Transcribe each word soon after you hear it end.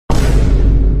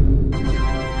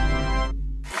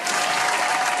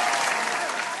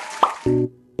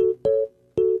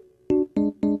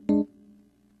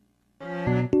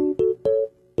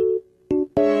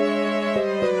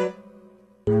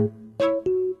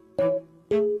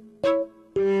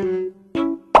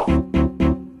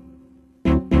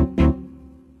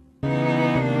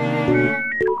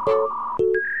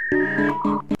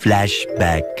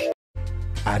Flashback.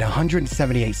 At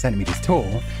 178 centimeters tall,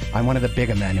 I'm one of the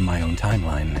bigger men in my own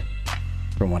timeline.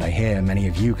 From what I hear, many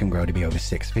of you can grow to be over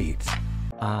 6 feet.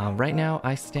 Right now,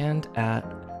 I stand at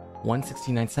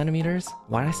 169 centimeters.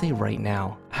 Why did I say right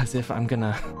now? As if I'm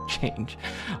gonna change.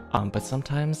 But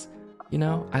sometimes, you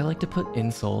know, I like to put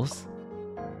insoles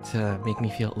to make me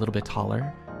feel a little bit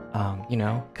taller. You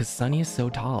know, because Sunny is so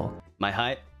tall. My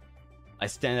height? I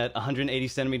stand at 180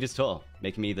 centimeters tall,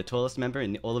 making me the tallest member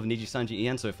in all of Nijisanji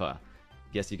Ian so far.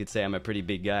 Guess you could say I'm a pretty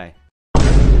big guy.